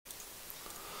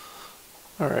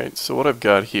Alright, so what I've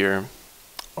got here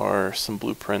are some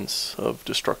blueprints of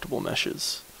destructible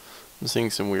meshes. I'm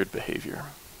seeing some weird behavior.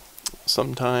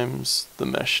 Sometimes the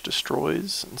mesh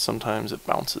destroys, and sometimes it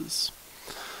bounces.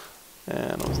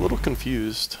 And I was a little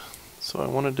confused, so I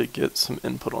wanted to get some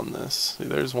input on this. See,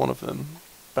 there's one of them.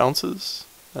 Bounces,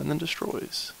 and then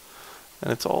destroys.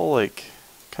 And it's all like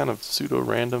kind of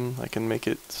pseudo-random. I can make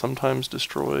it sometimes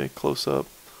destroy close up,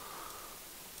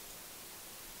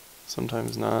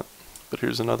 sometimes not. But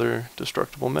here's another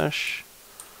destructible mesh,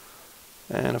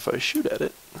 and if I shoot at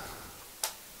it,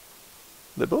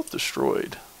 they both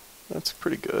destroyed. That's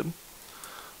pretty good.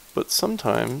 But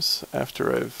sometimes,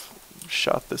 after I've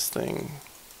shot this thing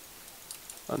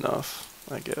enough,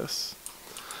 I guess,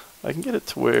 I can get it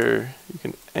to where you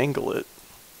can angle it,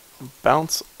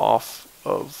 bounce off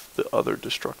of the other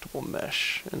destructible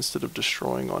mesh instead of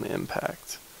destroying on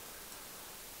impact.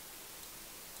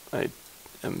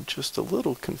 I'm just a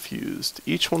little confused.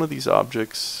 Each one of these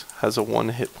objects has a 1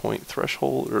 hit point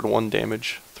threshold, or 1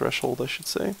 damage threshold, I should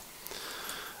say.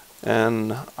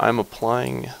 And I'm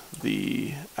applying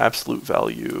the absolute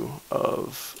value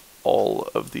of all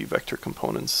of the vector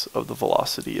components of the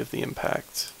velocity of the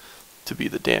impact to be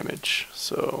the damage.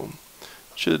 So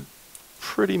it should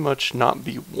pretty much not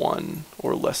be 1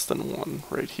 or less than 1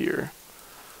 right here.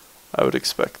 I would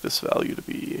expect this value to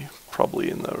be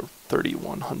probably in the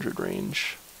 3100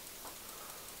 range.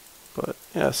 But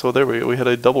yeah, so there we go. We had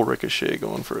a double ricochet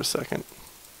going for a second.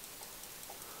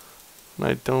 And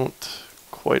I don't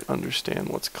quite understand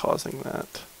what's causing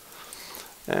that.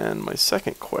 And my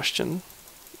second question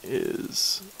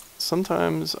is,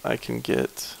 sometimes I can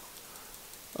get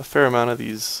a fair amount of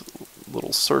these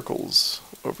little circles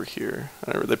over here.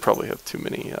 They probably have too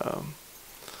many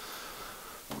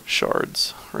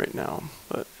shards right now,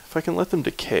 but if I can let them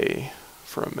decay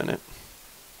for a minute,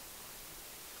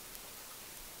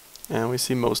 and we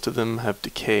see most of them have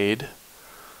decayed,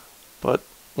 but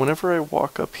whenever I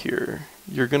walk up here,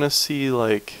 you're gonna see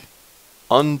like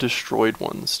undestroyed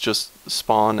ones just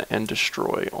spawn and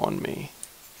destroy on me.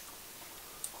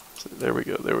 So there we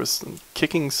go. There was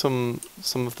kicking some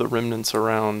of the remnants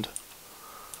around.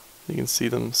 You can see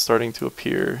them starting to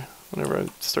appear whenever I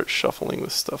start shuffling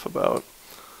this stuff about.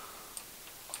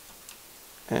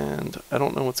 And I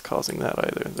don't know what's causing that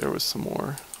either. There was some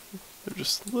more. They're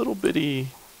just little bitty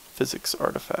physics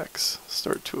artifacts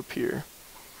start to appear.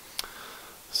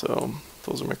 So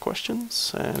those are my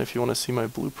questions, and if you want to see my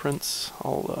blueprints,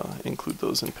 I'll include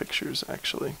those in pictures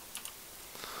actually.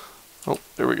 Oh,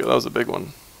 there we go. That was a big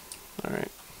one. All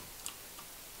right.